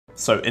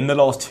So in the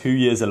last 2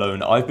 years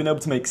alone, I've been able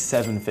to make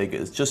 7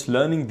 figures just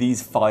learning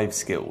these 5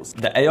 skills.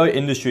 The AI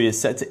industry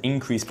is set to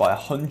increase by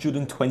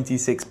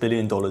 $126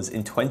 billion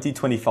in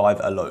 2025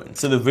 alone.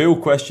 So the real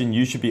question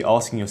you should be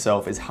asking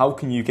yourself is, how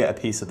can you get a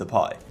piece of the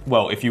pie?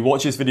 Well, if you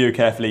watch this video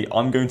carefully,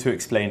 I'm going to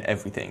explain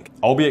everything.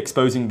 I'll be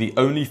exposing the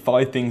only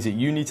 5 things that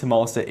you need to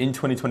master in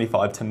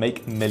 2025 to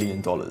make $1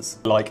 million.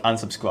 Like and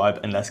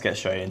subscribe, and let's get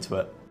straight into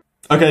it.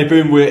 Okay,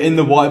 boom, we're in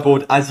the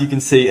whiteboard as you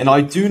can see, and I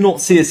do not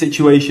see a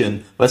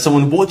situation where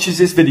someone watches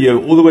this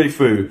video all the way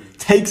through,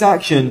 takes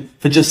action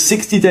for just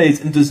 60 days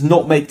and does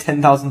not make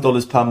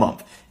 $10,000 per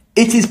month.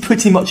 It is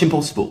pretty much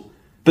impossible,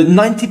 but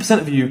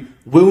 90% of you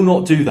will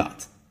not do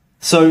that.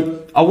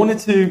 So I wanted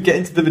to get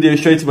into the video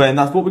straight away, and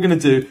that's what we're going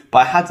to do, but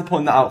I had to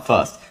point that out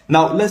first.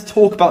 Now let's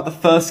talk about the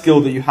first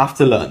skill that you have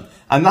to learn,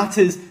 and that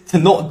is to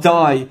not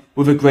die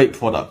with a great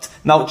product.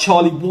 Now,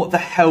 Charlie, what the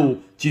hell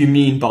do you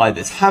mean by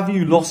this? Have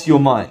you lost your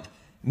mind?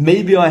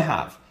 Maybe I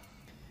have,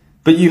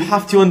 but you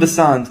have to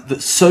understand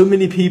that so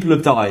many people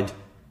have died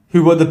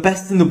who were the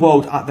best in the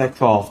world at their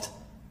craft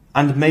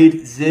and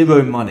made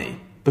zero money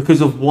because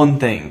of one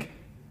thing: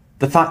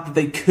 the fact that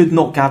they could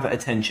not gather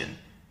attention.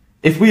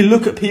 If we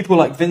look at people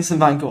like Vincent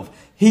van Gogh,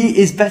 he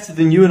is better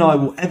than you and I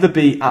will ever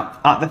be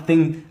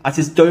at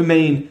his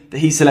domain that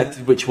he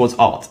selected, which was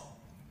art.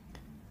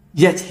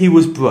 Yet he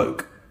was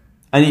broke,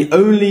 and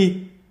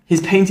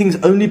his paintings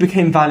only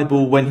became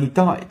valuable when he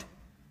died.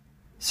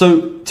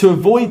 So to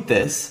avoid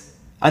this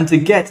and to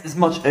get as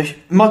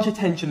much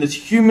attention as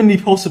humanly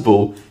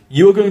possible,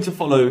 you're going to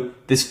follow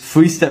this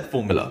 3-step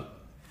formula.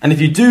 And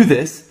if you do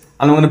this,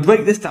 and I'm going to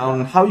break this down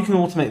on how you can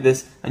automate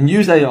this and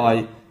use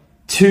AI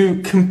to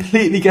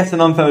completely get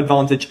an unfair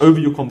advantage over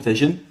your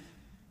competition.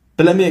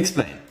 But let me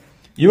explain.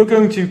 You are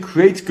going to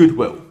create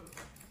goodwill.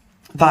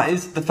 That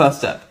is the first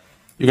step.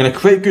 You're going to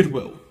create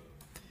goodwill.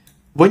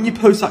 When you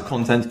post that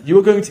content, you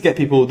are going to get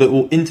people that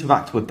will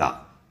interact with that.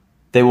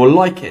 They will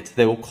like it,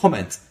 they will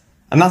comment,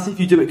 and that's if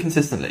you do it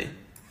consistently.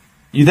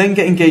 You then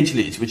get engaged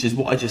leads, which is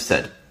what I just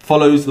said.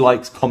 Follows,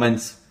 likes,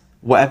 comments,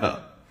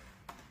 whatever.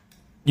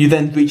 You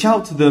then reach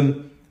out to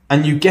them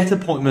and you get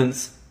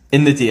appointments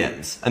in the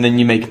DMs, and then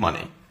you make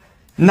money.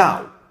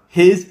 Now,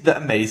 here's the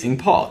amazing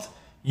part.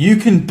 You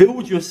can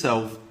build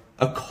yourself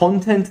a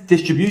content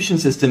distribution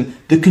system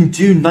that can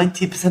do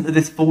 90% of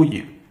this for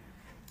you.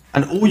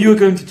 And all you're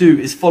going to do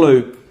is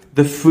follow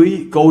the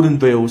 3 golden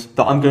rules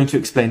that I'm going to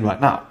explain right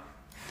now.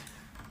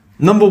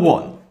 Number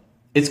 1,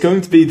 it's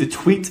going to be the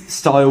tweet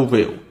style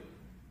reel,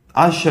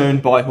 as shown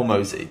by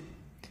Hormozi.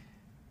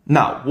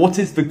 Now, what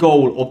is the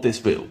goal of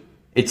this reel?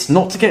 It's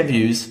not to get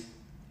views,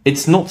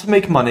 it's not to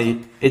make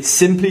money, it's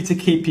simply to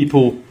keep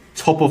people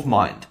top of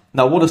mind.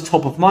 Now, what does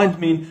top of mind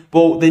mean?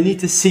 Well, they need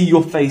to see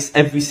your face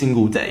every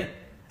single day.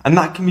 And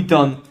that can be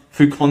done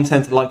through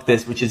content like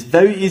this, which is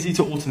very easy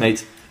to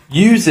automate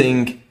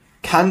using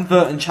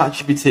Canva and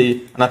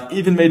ChatGPT, and I've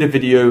even made a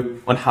video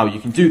on how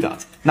you can do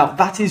that. Now,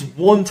 that is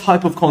one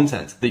type of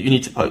content that you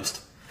need to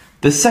post.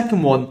 The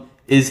second one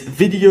is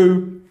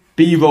video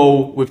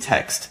B-roll with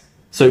text.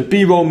 So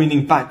B-roll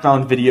meaning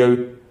background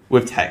video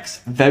with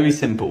text. Very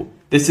simple.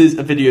 This is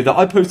a video that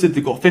I posted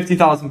that got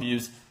 50,000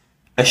 views,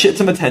 a shit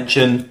ton of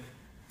attention.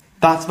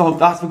 That's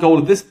the goal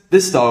of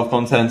this style of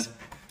content.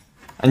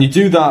 And you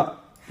do that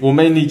will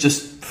mainly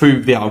just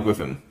prove the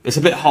algorithm. It's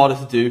a bit harder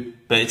to do,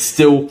 but it's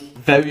still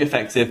very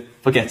effective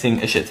for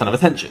getting a shit ton of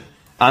attention.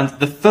 And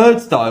the third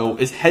style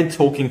is head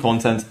talking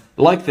content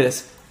like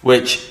this,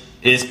 which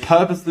is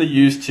purposely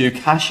used to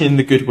cash in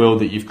the goodwill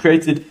that you've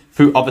created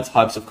through other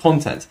types of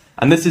content.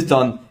 And this is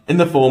done in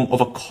the form of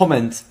a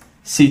comment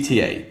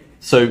CTA.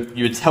 So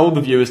you would tell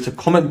the viewers to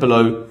comment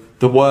below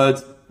the word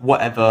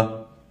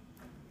whatever,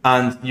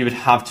 and you would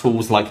have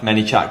tools like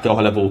ManyChat,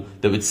 GoHighLevel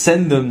that would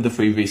send them the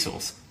free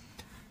resource.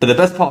 But the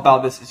best part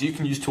about this is you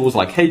can use tools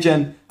like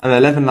HeyGen and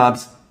 11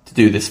 Labs to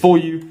do this for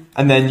you,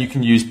 and then you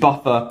can use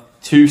Buffer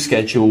to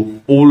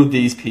schedule all of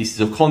these pieces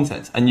of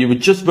content, and you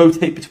would just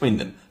rotate between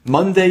them.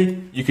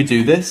 Monday, you could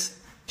do this.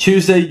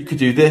 Tuesday, you could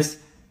do this.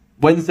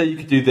 Wednesday, you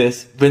could do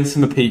this. Rinse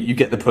and repeat, you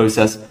get the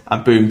process,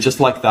 and boom, just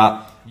like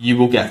that, you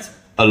will get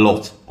a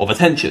lot of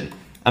attention.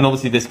 And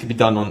obviously this can be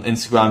done on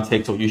Instagram,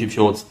 TikTok, YouTube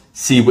Shorts,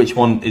 see which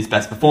one is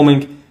best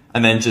performing,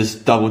 and then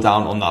just double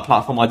down on that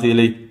platform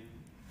ideally.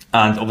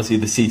 And obviously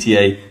the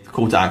CTA, the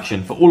call to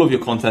action for all of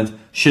your content,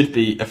 should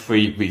be a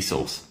free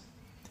resource.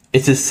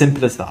 It's as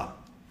simple as that.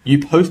 You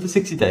post for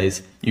 60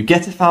 days, you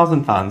get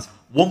 1,000 fans,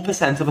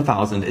 1% of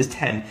 1,000 is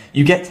 10.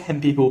 You get 10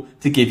 people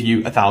to give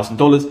you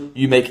 $1,000,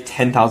 you make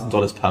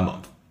 $10,000 per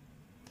month.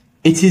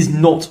 It is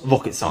not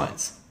rocket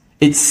science.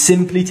 It's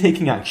simply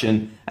taking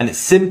action, and it's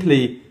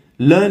simply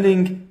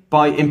learning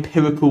by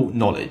empirical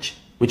knowledge,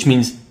 which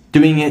means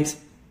doing it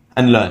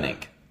and learning,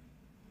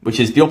 which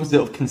is the opposite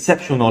of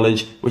conceptual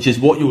knowledge, which is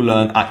what you'll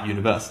learn at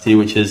university,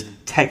 which is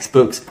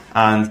textbooks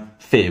and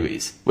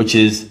theories, which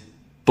is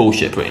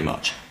bullshit pretty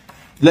much.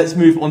 Let's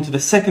move on to the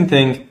second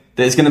thing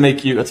that is going to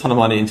make you a ton of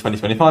money in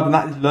 2025, and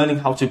that is learning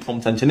how to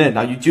prompt engineer.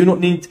 Now, you do not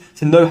need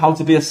to know how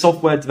to be a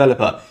software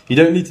developer. You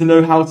don't need to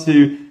know how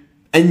to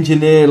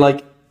engineer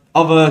like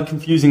other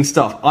confusing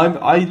stuff.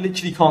 I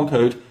literally can't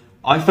code.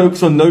 I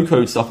focus on no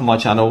code stuff on my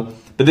channel,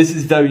 but this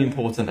is very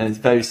important and it's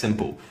very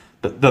simple.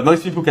 But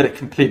most people get it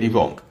completely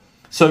wrong.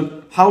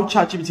 So how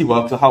ChatGPT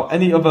works, or how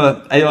any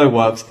other AI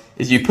works,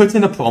 is you put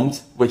in a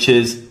prompt, which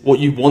is what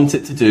you want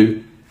it to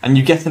do, and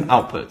you get an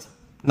output.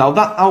 Now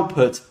that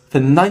output, for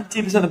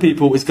 90% of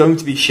people, is going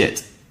to be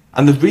shit.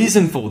 And the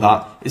reason for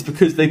that is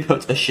because they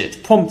put a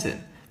shit prompt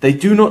in. They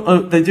do not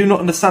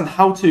understand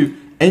how to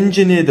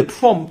engineer the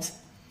prompt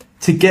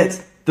to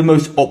get the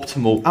most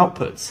optimal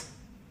outputs.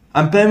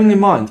 And bearing in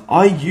mind,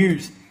 I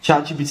use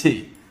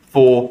ChatGPT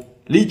for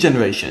lead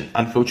generation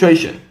and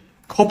filtration,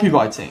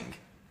 copywriting,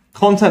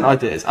 content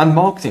ideas, and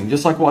marketing,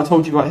 just like what I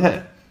told you right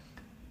here.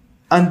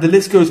 And the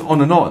list goes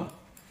on and on.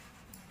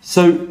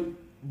 So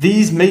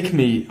these make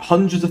me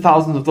hundreds of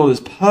thousands of dollars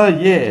per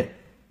year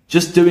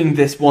just doing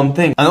this one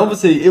thing. And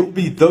obviously it will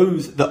be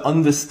those that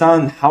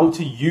understand how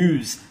to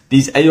use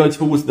these AI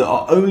tools that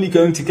are only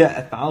going to get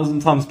 1,000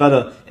 times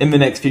better in the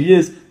next few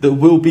years that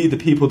will be the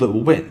people that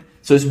will win.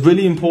 So it's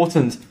really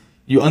important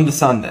you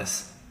understand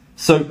this.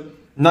 So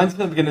 90%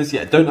 of beginners,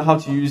 don't know how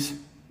to use,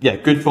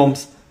 good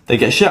prompts. They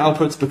get shit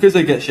outputs because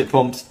they get shit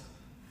prompts.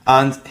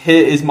 And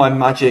here is my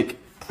magic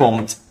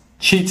prompt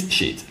cheat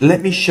sheet.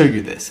 Let me show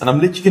you this. And I'm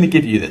literally going to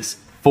give you this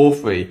for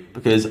free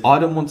because I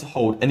don't want to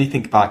hold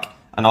anything back.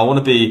 And I want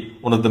to be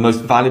one of the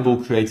most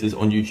valuable creators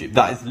on YouTube.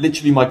 That is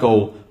literally my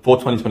goal for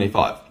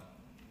 2025.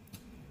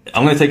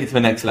 I'm going to take it to the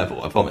next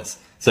level, I promise.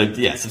 So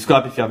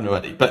subscribe if you haven't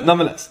already. But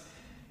nonetheless,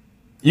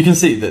 you can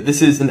see that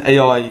this is an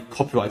AI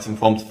copywriting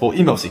prompt for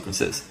email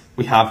sequences.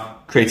 We have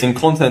creating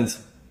content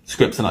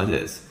scripts and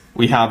ideas.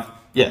 We have,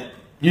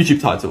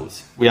 YouTube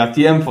titles. We have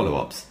DM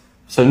follow-ups.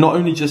 So not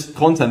only just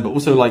content, but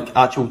also like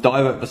actual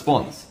direct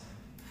response.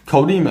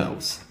 Cold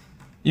emails.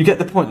 You get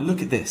the point.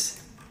 Look at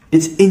this.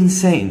 It's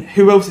insane.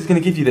 Who else is going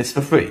to give you this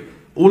for free?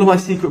 All of my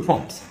secret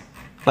prompts.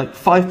 Like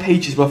 5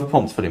 pages worth of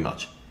prompts pretty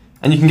much.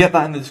 And you can get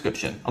that in the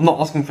description. I'm not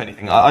asking for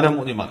anything. I don't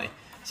want your money.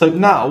 So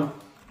now,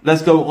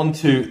 let's go on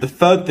to the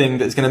third thing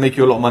that's going to make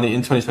you a lot of money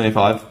in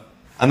 2025.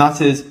 And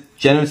that is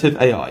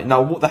generative AI.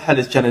 Now, what the hell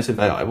is generative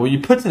AI? Well, you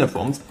put in a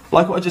prompt,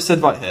 like what I just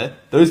said right here.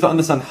 Those that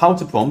understand how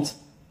to prompt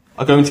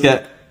are going to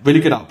get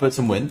really good outputs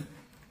and win.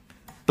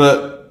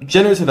 But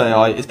generative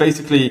AI is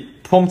basically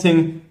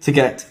prompting to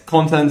get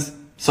content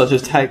such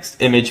as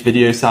text, image,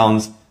 video,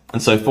 sounds,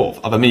 and so forth,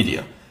 other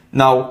media.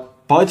 Now,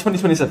 by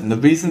 2027, the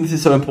reason this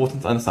is so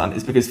important to understand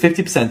is because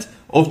 50%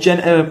 of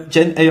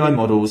Gen AI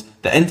models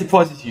that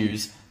enterprises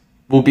use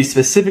will be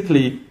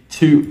specifically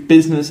to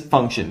business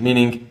function,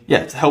 meaning,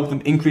 to help them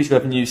increase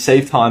revenue,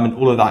 save time, and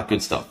all of that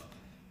good stuff.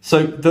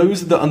 So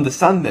those that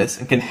understand this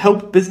and can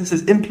help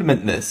businesses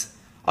implement this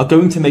are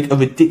going to make a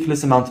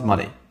ridiculous amount of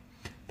money.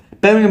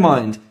 Bearing in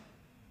mind,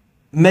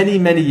 many,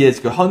 many years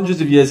ago,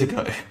 hundreds of years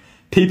ago,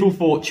 people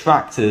thought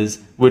tractors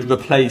would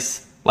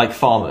replace like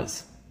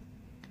farmers.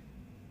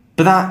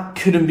 But that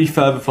couldn't be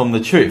further from the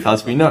truth,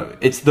 as we know.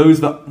 It's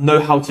those that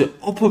know how to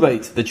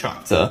operate the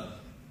tractor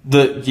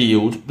that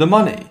yield the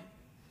money.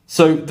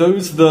 So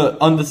those that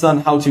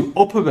understand how to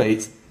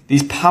operate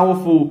these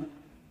powerful,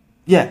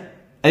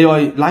 AI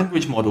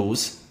language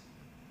models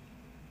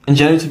and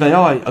generative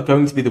AI are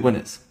going to be the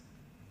winners.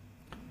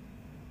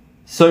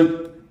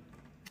 So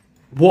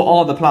what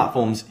are the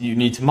platforms you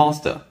need to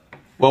master?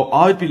 Well,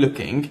 I'd be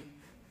looking,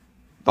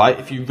 right,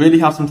 if you really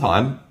have some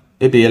time,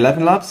 it'd be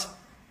 11 Labs,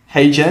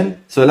 HeyGen.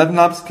 So 11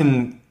 Labs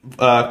can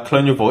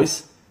clone your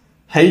voice.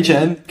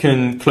 HeyGen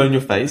can clone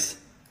your face.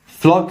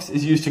 Flux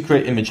is used to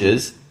create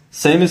images,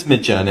 same as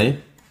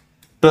Midjourney.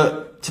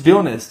 But to be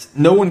honest,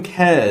 no one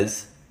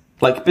cares.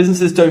 Like,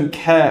 businesses don't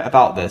care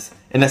about this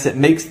unless it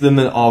makes them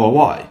an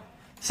ROI.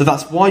 So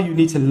that's why you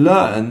need to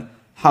learn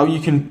how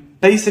you can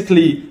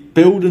basically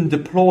build and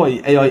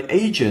deploy AI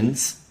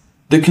agents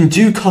that can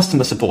do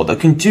customer support, that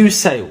can do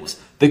sales,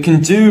 that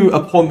can do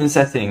appointment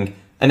setting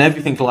and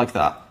everything like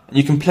that. And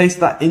you can place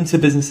that into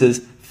businesses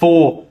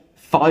for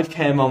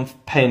 5K a month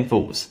pay in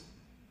fulls.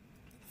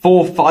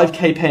 For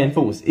 5K pay in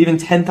fulls, even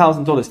 $10,000,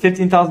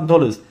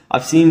 $15,000.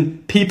 I've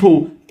seen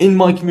people in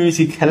my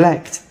community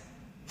collect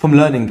from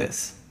learning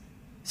this.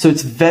 So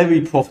it's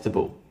very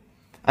profitable.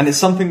 And it's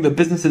something that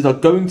businesses are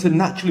going to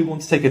naturally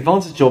want to take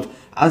advantage of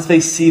as they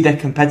see their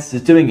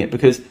competitors doing it,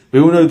 because we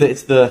all know that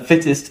it's the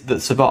fittest that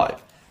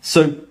survive.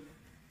 So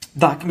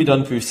that can be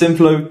done through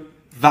Synflow,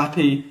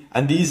 Vappy,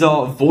 and these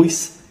are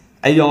voice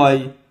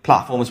AI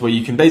platforms where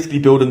you can basically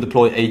build and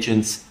deploy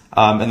agents.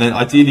 And then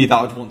ideally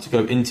that would want to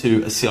go into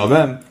a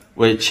CRM,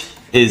 which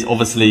is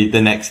obviously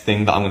the next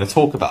thing that I'm going to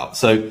talk about.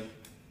 So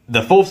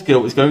the fourth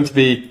skill is going to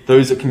be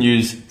those that can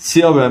use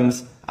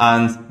CRMs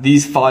and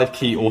these 5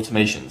 key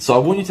automations. So I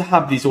want you to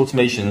have these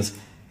automations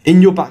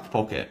in your back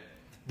pocket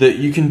that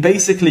you can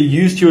basically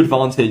use to your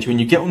advantage when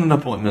you get on an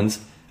appointment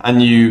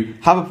and you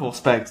have a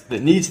prospect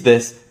that needs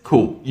this.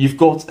 Cool. You've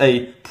got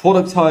a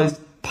productized,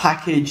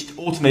 packaged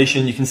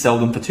automation. You can sell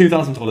them for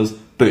 $2,000.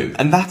 Boom.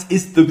 And that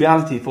is the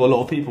reality for a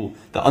lot of people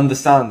that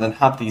understand and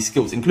have these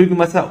skills, including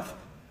myself.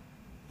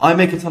 I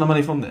make a ton of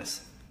money from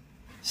this.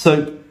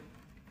 So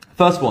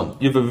first one,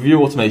 you have a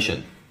review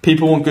automation.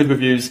 People want good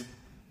reviews.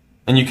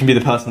 And you can be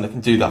the person that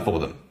can do that for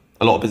them.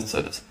 A lot of business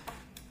owners.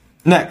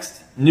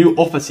 Next, new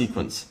offer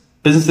sequence.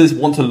 Businesses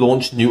want to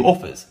launch new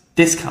offers,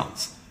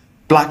 discounts,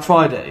 Black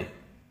Friday.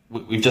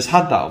 We've just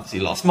had that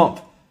obviously last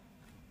month.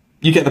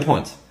 You get the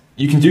point.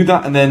 You can do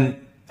that and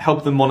then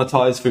help them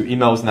monetize through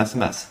emails and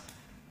SMS.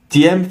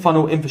 DM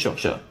funnel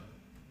infrastructure.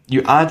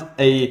 You add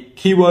a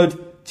keyword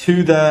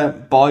to their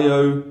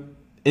bio,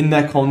 in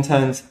their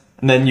content,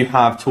 and then you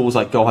have tools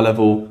like GoHighLevel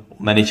or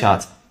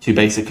ManyChat to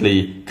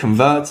basically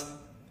convert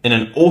in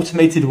an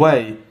automated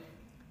way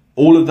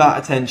all of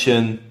that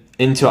attention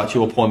into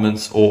actual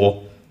appointments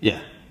or,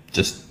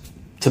 just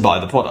to buy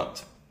the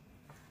product.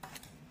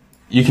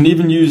 You can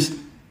even use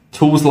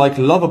tools like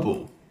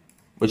Lovable,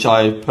 which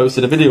I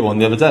posted a video on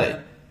the other day,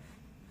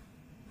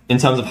 in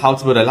terms of how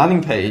to build a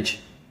landing page.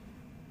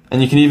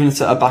 And you can even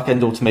set up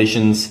back-end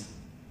automations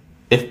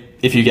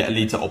if you get a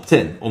lead to opt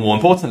in. Or more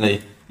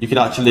importantly, you could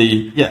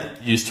actually,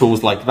 use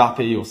tools like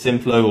Vapi or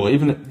Simflow or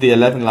even the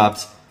 11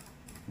 Labs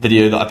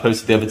video that I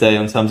posted the other day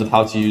in terms of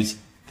how to use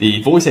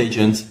the voice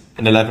agent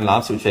in 11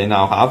 Labs, which they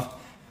now have,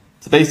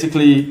 to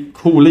basically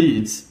call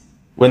leads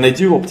when they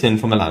do opt in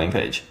from a landing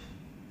page.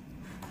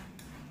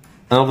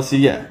 And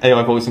obviously,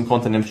 AI voice and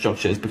content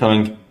infrastructure is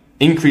becoming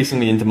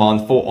increasingly in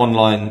demand for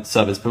online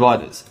service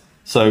providers.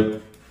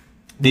 So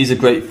these are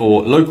great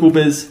for local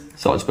biz.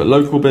 So I just put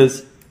local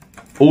biz.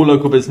 All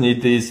local biz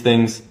need these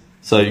things.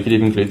 So you could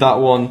even include that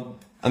one.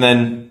 And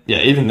then,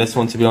 even this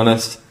one, to be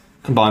honest,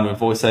 combined with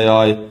voice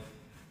AI.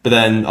 But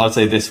then I'd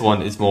say this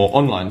one is more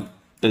online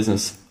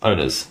business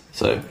owners.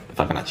 So if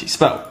I can actually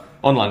spell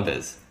online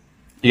biz,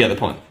 you get the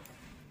point.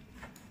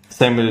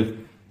 Same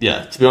with,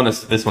 to be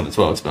honest, this one as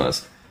well, to be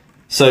honest.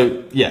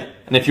 So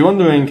and if you're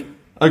wondering,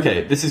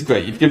 okay, this is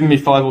great. You've given me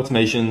 5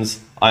 automations.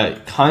 I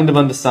kind of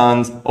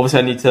understand. Obviously,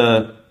 I need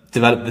to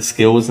develop the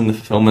skills and the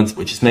fulfillment,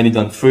 which is mainly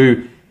done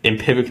through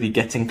empirically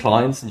getting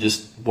clients and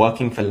just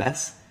working for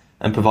less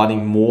and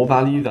providing more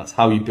value. That's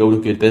how you build a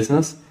good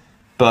business.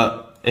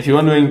 But if you're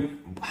wondering,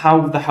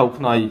 how the hell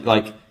can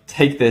I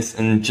take this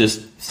and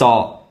just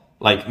start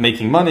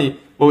making money?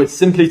 Well, it's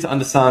simply to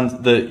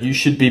understand that you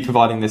should be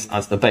providing this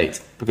as the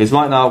bait, because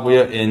right now we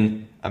are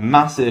in a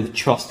massive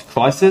trust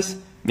crisis,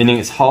 meaning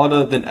it's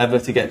harder than ever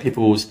to get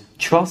people's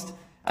trust.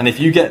 And if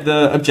you get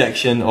the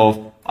objection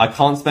of, I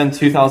can't spend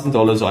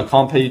 $2,000 or I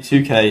can't pay you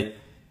 $2K,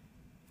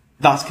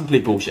 that's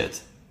complete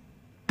bullshit.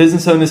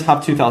 Business owners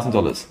have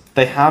 $2,000.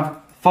 They have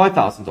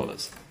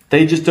 $5,000.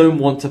 They just don't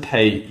want to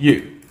pay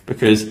you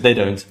because they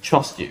don't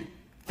trust you.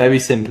 Very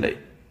simply.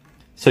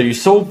 So you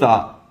solve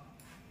that,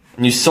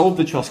 and you solve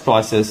the trust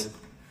crisis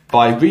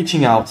by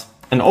reaching out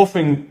and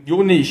offering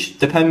your niche,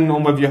 depending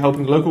on whether you're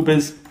helping local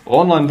biz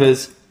or online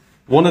biz,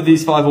 one of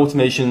these 5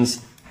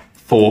 automations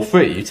for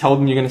free. You tell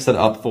them you're going to set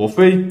it up for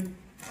free.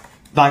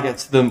 That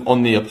gets them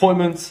on the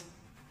appointment.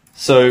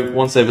 So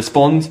once they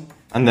respond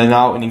and they're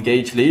now an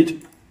engaged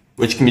lead,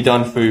 which can be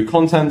done through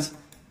content.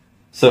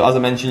 So as I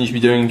mentioned, you should be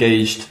doing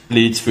engaged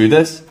leads through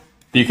this,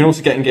 but you can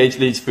also get engaged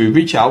leads through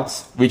reaching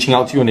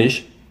out to your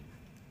niche,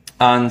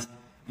 and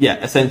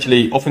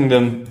essentially offering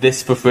them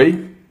this for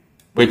free,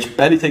 which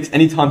barely takes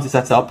any time to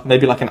set up,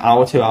 maybe like an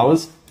hour, 2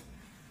 hours.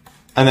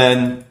 And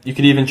then you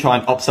could even try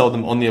and upsell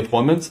them on the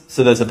appointment.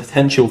 So there's a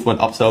potential for an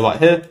upsell right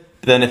here.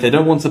 But then if they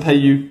don't want to pay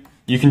you,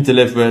 you can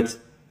deliver it.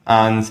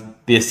 And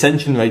the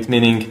ascension rate,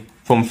 meaning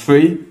from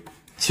free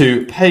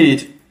to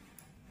paid,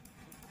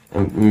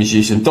 and we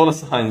use some dollar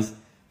signs,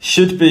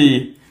 should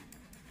be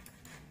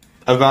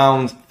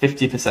around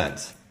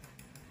 50%.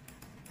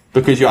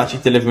 Because you're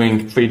actually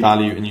delivering free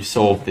value and you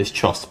solve this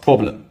trust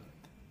problem.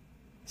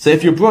 So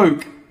if you're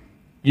broke,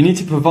 you need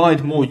to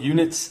provide more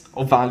units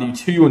of value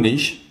to your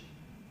niche,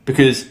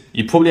 because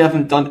you probably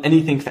haven't done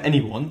anything for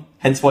anyone,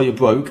 hence why you're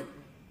broke.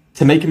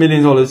 To make $1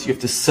 million, you have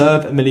to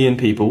serve 1 million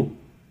people.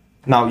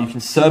 Now, you can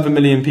serve 1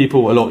 million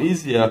people a lot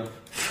easier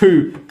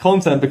through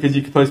content, because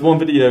you can post one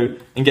video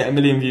and get 1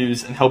 million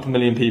views and help 1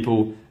 million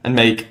people and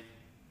make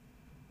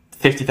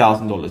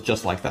 $50,000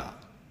 just like that.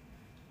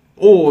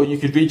 Or you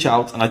could reach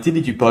out, and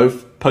ideally do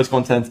both, post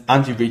content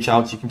and you reach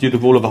out. You can do the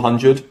rule of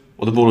 100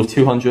 or the rule of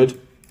 200.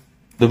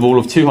 The rule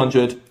of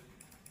 200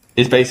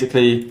 is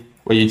basically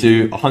where you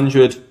do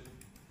 100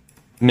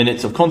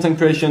 minutes of content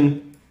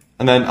creation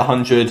and then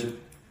 100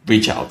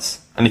 reach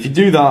outs. And if you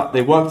do that,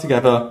 they work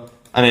together,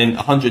 and in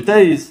 100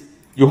 days,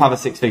 you'll have a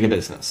 6-figure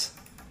business.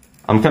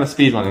 I'm kind of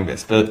speed running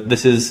this, but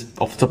this is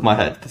off the top of my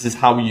head. This is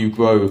how you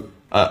grow,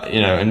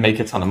 and make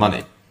a ton of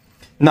money.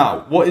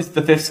 Now, what is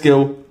the 5th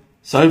skill?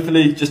 So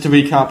hopefully, just to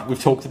recap,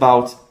 we've talked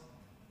about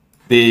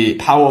the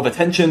power of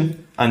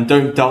attention and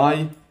don't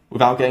die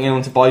without getting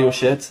anyone to buy your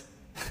shit.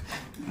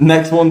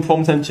 Next one,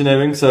 prompt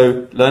engineering.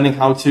 So learning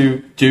how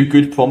to do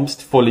good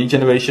prompts for lead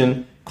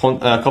generation,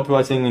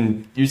 copywriting,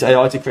 and use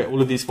AI to create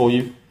all of these for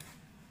you.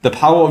 The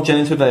power of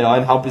generative AI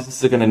and how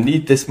businesses are going to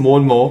need this more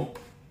and more.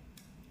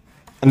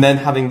 And then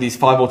having these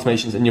 5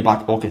 automations in your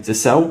back pocket to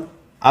sell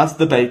as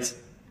the bait.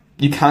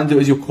 You can do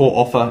it as your core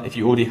offer if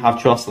you already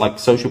have trust, like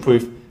social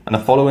proof and a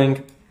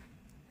following.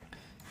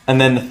 And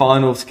then the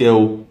final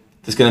skill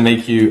that's going to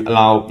make you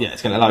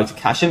it's going to allow you to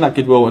cash in that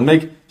goodwill and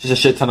make just a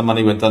shit ton of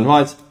money when done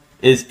right,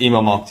 is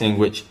email marketing,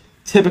 which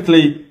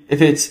typically,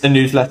 if it's a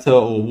newsletter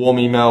or a warm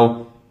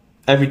email,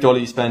 every dollar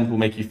you spend will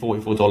make you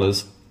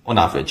 $44 on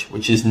average,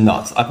 which is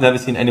nuts. I've never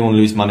seen anyone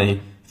lose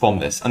money from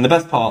this. And the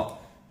best part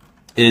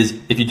is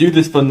if you do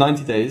this for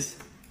 90 days,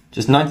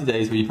 just 90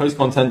 days where you post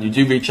content, you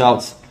do reach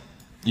outs,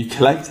 you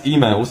collect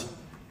emails,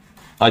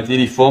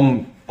 ideally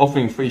from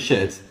offering free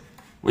shit,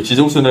 which is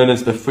also known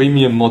as the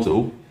freemium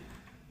model,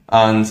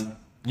 and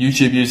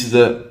YouTube uses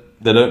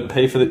it. They don't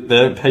pay for it. They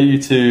don't pay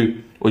you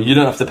to, or you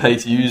don't have to pay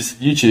to use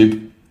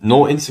YouTube,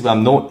 nor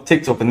Instagram, nor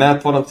TikTok, and their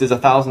product is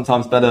 1,000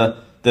 times better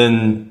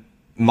than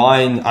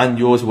mine and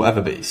yours will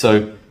ever be.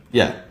 So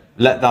yeah,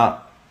 let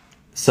that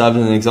serve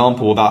as an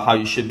example about how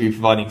you should be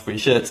providing free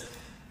shit.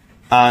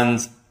 And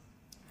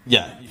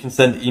yeah, you can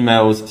send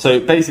emails. So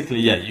basically,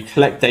 yeah, you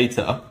collect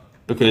data,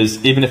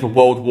 because even if a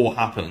world war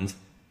happened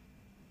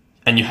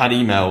and you had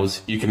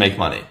emails, you can make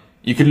money.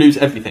 You could lose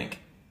everything.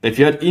 But if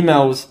you had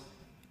emails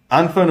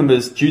and phone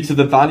numbers due to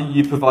the value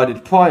you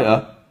provided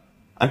prior,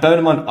 and bear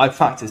in mind, I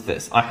practiced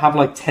this. I have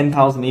like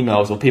 10,000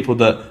 emails or people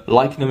that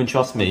like, know, and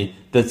trust me,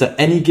 that at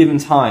any given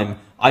time,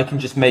 I can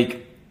just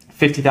make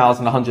 $50,000,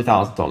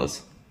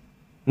 $100,000,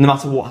 no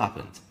matter what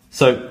happened.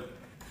 So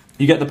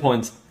you get the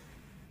point.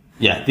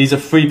 Yeah, these are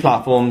free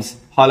platforms,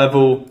 high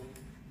level,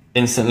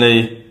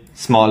 instantly,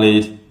 smart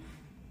lead.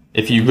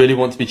 If you really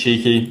want to be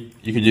cheeky,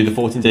 you can do the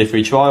 14-day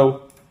free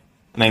trial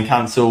and then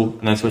cancel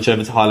and then switch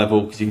over to high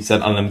level, because you can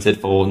set unlimited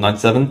for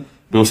 97.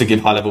 We also give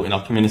high level in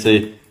our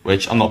community,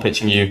 which I'm not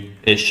pitching you.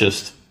 It's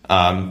just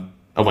a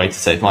way to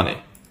save money,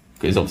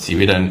 because obviously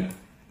we don't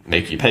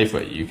make you pay for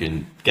it. You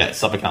can get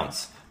sub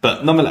accounts.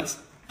 But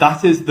nonetheless,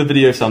 that is the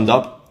video summed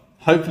up.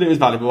 Hopefully it was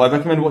valuable. I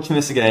recommend watching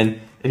this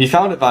again. If you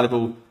found it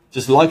valuable,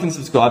 just like and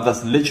subscribe.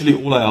 That's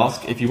literally all I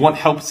ask. If you want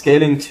help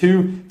scaling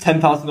to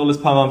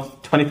 $10,000 per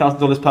month,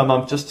 $20,000 per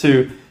month, just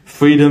to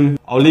freedom,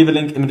 I'll leave a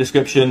link in the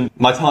description.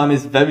 My time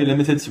is very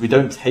limited, so we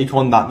don't take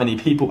on that many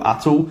people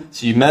at all.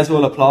 So you may as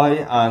well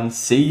apply and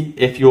see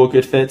if you're a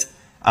good fit.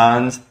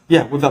 And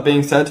yeah, with that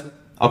being said,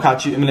 I'll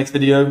catch you in the next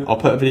video. I'll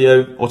put a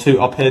video or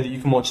two up here that you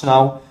can watch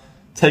now.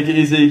 Take it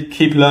easy,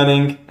 keep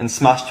learning, and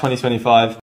smash 2025.